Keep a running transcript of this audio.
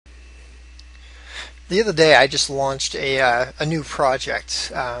The other day, I just launched a new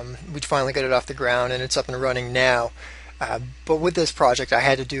project. We finally got it off the ground, and it's up and running now. But with this project, I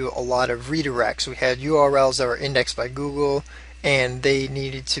had to do a lot of redirects. We had URLs that were indexed by Google, and they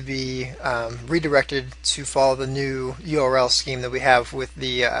needed to be redirected to follow the new URL scheme that we have with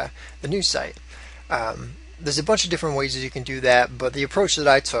the new site. There's a bunch of different ways that you can do that, but the approach that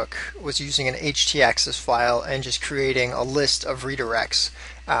I took was using an htaccess file and just creating a list of redirects.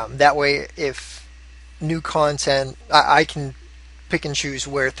 That way, if new content, I can pick and choose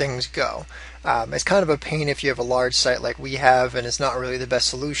where things go. It's kind of a pain if you have a large site like we have, and it's not really the best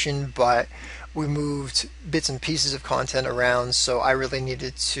solution, but we moved bits and pieces of content around, so I really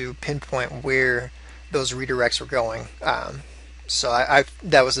needed to pinpoint where those redirects were going. So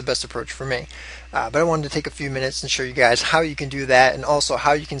that was the best approach for me. But I wanted to take a few minutes and show you guys how you can do that, and also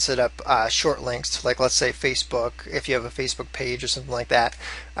how you can set up short links to, like, let's say Facebook, if you have a Facebook page or something like that,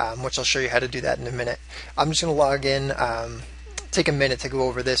 which I'll show you how to do that in a minute. I'm just going to log in, take a minute to go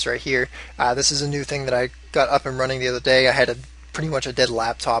over this right here. This is a new thing that I got up and running the other day. I had pretty much a dead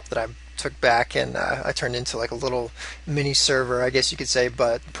laptop that I took back, and I turned into like a little mini server, I guess you could say.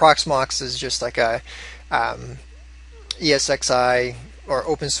 But Proxmox is just like a ESXi or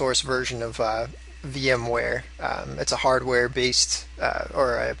open source version of VMware. It's a hardware based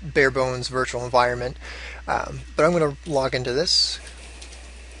or a bare bones virtual environment. But I'm going to log into this,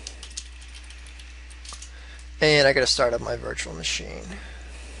 and I got to start up my virtual machine.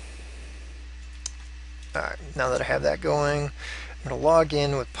 Alright, now that I have that going, I'm going to log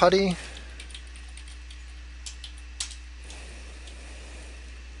in with PuTTY.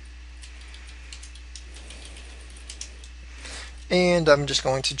 And I'm just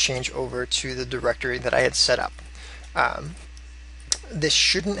going to change over to the directory that I had set up. This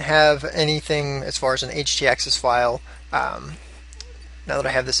shouldn't have anything as far as an htaccess file. Now that I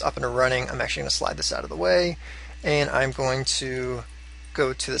have this up and running, I'm actually going to slide this out of the way, and I'm going to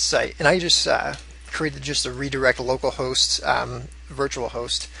go to the site. And I just created just a redirect localhost virtual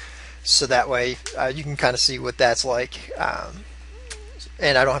host, so that way you can kind of see what that's like,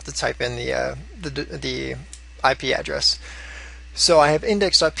 and I don't have to type in the IP address. So I have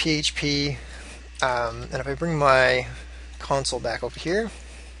index.php, and if I bring my console back over here,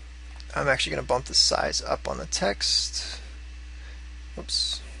 I'm actually going to bump the size up on the text.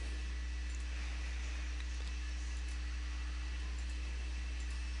 Oops.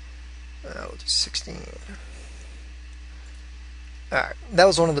 We'll do 16. Alright, that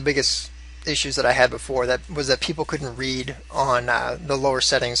was one of the biggest issues that I had before, that was that people couldn't read on the lower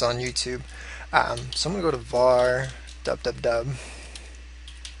settings on YouTube. So I'm going to go to var www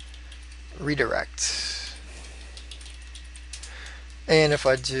redirect, and if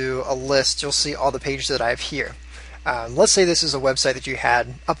I do a list, you'll see all the pages that I have here. Let's say this is a website that you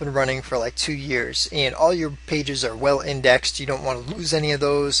had up and running for like 2 years, and all your pages are well indexed. You don't want to lose any of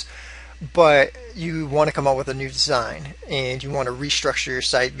those, but you want to come up with a new design, and you want to restructure your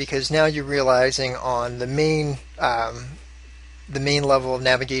site, because now you're realizing on the main level of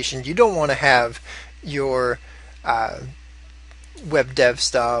navigation, you don't want to have your web dev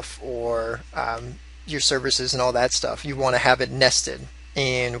stuff or your services and all that stuff. You want to have it nested.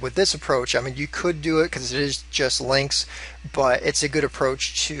 And with this approach, I mean, you could do it because it is just links, but it's a good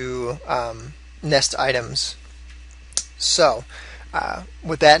approach to nest items. So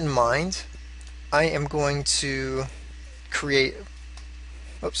with that in mind, I am going to create,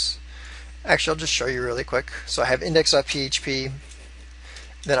 oops, actually I'll just show you really quick. So I have index.php,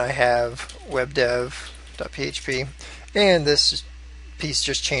 then I have webdev.php, and this piece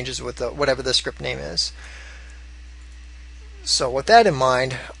just changes with whatever the script name is. So with that in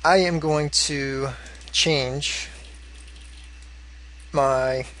mind, I am going to change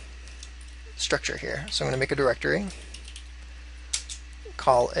my structure here. So I'm going to make a directory,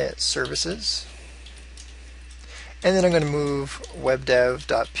 call it services, and then I'm going to move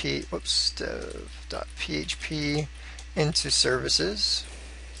webdev.php into services.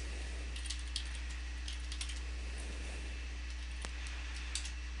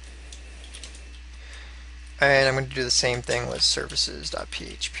 And I'm going to do the same thing with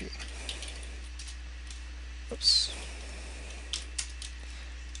services.php. Oops.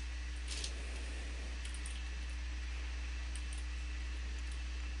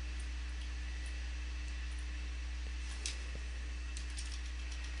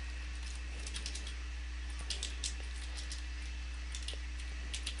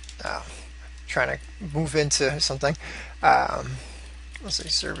 Trying to move into something. Let's say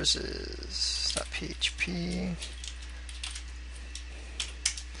services.php.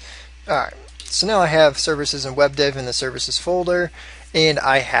 Alright, so now I have services and web dev in the services folder, and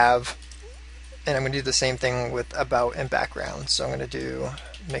I have And I'm going to do the same thing with about and background. So I'm going to do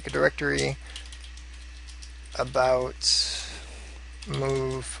make a directory about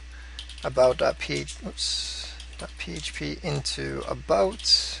move about.php into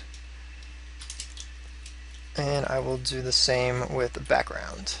about, and I will do the same with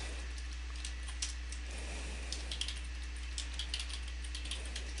background.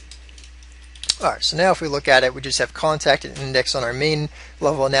 Alright, so now if we look at it, we just have contact and index on our main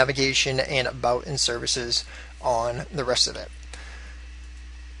level of navigation and about and services on the rest of it.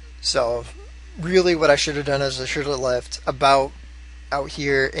 So really what I should have done is I should have left about out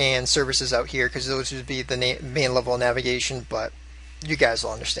here and services out here, because those would be the main level of navigation, but you guys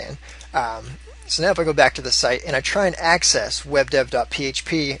will understand. So now if I go back to the site and I try and access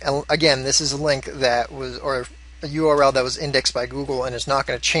webdev.php, and again, this is a link that was, or a URL that was indexed by Google and is not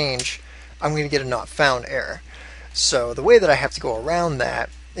going to change, I'm going to get a not found error. So the way that I have to go around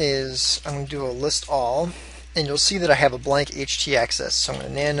that is I'm going to do a list all, and you'll see that I have a blank htaccess. So I'm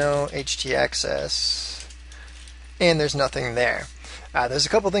going to nano htaccess, and there's nothing there. There's a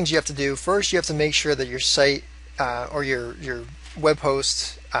couple things you have to do. First, you have to make sure that your site or your web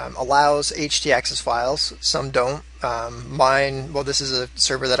host allows htaccess files. Some don't. Mine, well, this is a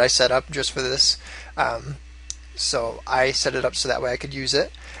server that I set up just for this. So I set it up so that way I could use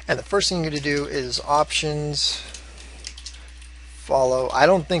it. And the first thing you're going to do is options follow. I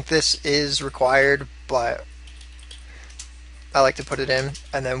don't think this is required, but I like to put it in.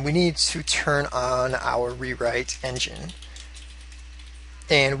 And then we need to turn on our rewrite engine.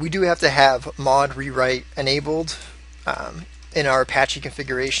 And we do have to have mod rewrite enabled in our Apache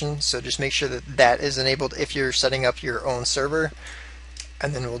configuration. So just make sure that that is enabled if you're setting up your own server.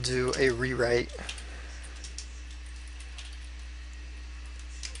 And then we'll do a rewrite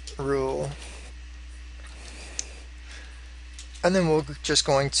rule, and then we're just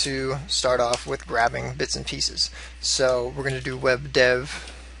going to start off with grabbing bits and pieces. So we're going to do webdev.php,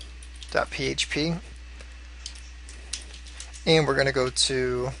 and we're going to go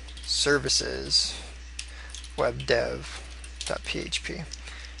to services webdev.php,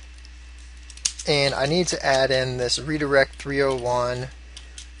 and I need to add in this redirect 301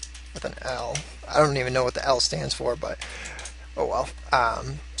 with an L. I don't even know what the L stands for, but oh well.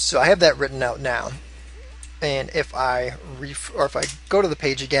 So I have that written out now, and if I go to the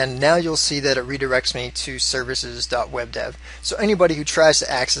page again, now you'll see that it redirects me to services.webdev. So anybody who tries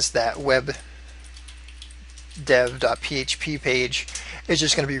to access that webdev.php page is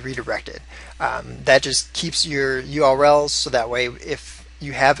just going to be redirected. That just keeps your URLs, so that way if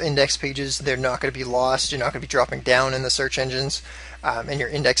you have index pages, they're not going to be lost. You're not going to be dropping down in the search engines, and your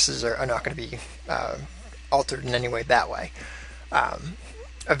indexes are not going to be altered in any way that way.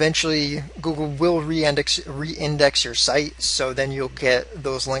 Eventually Google will re-index your site, so then you'll get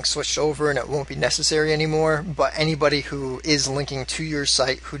those links switched over and it won't be necessary anymore. But anybody who is linking to your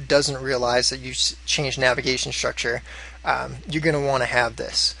site who doesn't realize that you changed navigation structure, you're going to want to have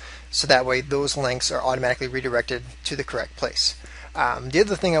this, so that way those links are automatically redirected to the correct place. The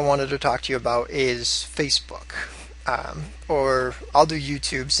other thing I wanted to talk to you about is Facebook, or I'll do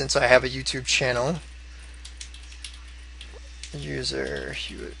YouTube since I have a YouTube channel. User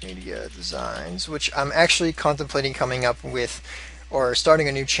Hewitt Media Designs, which I'm actually contemplating coming up with, or starting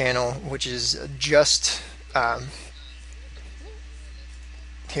a new channel, which is just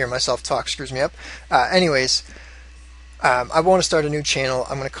hearing myself talk screws me up. Anyways, I want to start a new channel.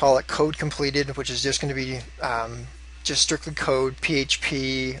 I'm going to call it Code Completed, which is just going to be just strictly code,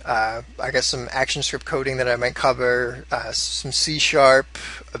 PHP, I guess some ActionScript coding that I might cover, some C#.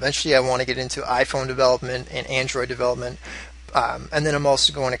 Eventually I want to get into iPhone development and Android development. And then I'm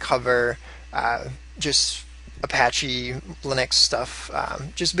also going to cover just Apache, Linux stuff,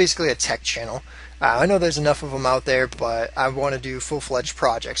 just basically a tech channel. I know there's enough of them out there, but I want to do full-fledged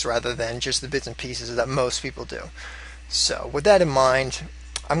projects rather than just the bits and pieces that most people do. So with that in mind,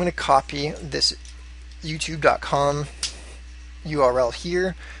 I'm going to copy this youtube.com URL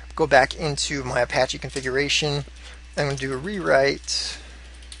here, go back into my Apache configuration, I'm going to do a rewrite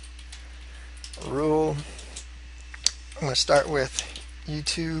rule. I'm going to start with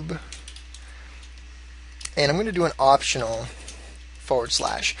YouTube, and I'm going to do an optional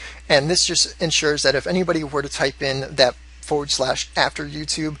 /, and this just ensures that if anybody were to type in that / after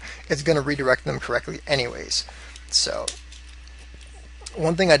YouTube, it's going to redirect them correctly anyways. So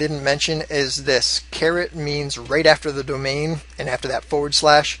one thing I didn't mention is this caret means right after the domain, and after that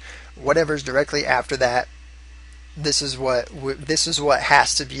 /, whatever's directly after that, this is what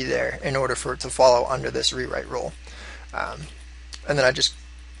has to be there in order for it to follow under this rewrite rule. And then I just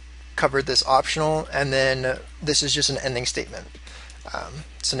covered this optional, and then this is just an ending statement.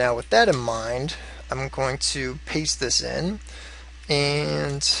 So now with that in mind, I'm going to paste this in,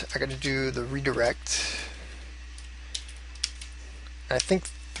 and I got to do the redirect. I think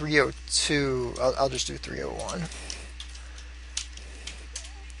 302, I'll just do 301.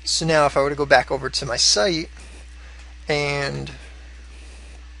 So now if I were to go back over to my site, and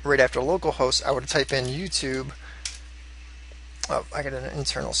right after localhost, I would type in YouTube. Oh, I got an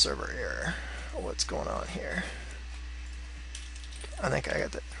internal server error. What's going on here? I think I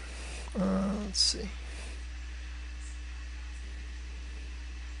got that. Let's see.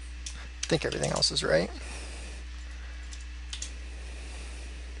 I think everything else is right.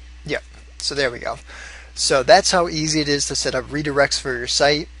 Yep. So there we go. So that's how easy it is to set up redirects for your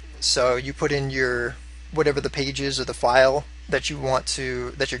site. So you put in your whatever the page is or the file that you want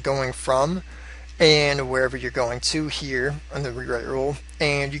to that you're going from, and wherever you're going to here on the rewrite rule,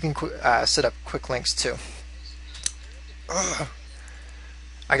 and you can set up quick links too.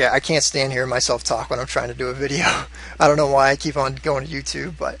 I can't stand hearing myself talk when I'm trying to do a video. I don't know why I keep on going to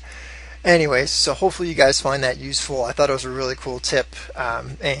YouTube, but anyways, so hopefully you guys find that useful. I thought it was a really cool tip,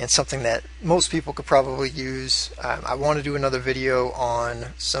 and something that most people could probably use. I want to do another video on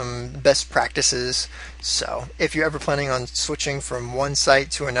some best practices, so if you're ever planning on switching from one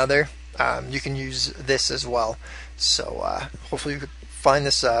site to another, you can use this as well. So hopefully you could find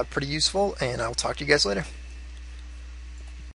this pretty useful, and I'll talk to you guys later.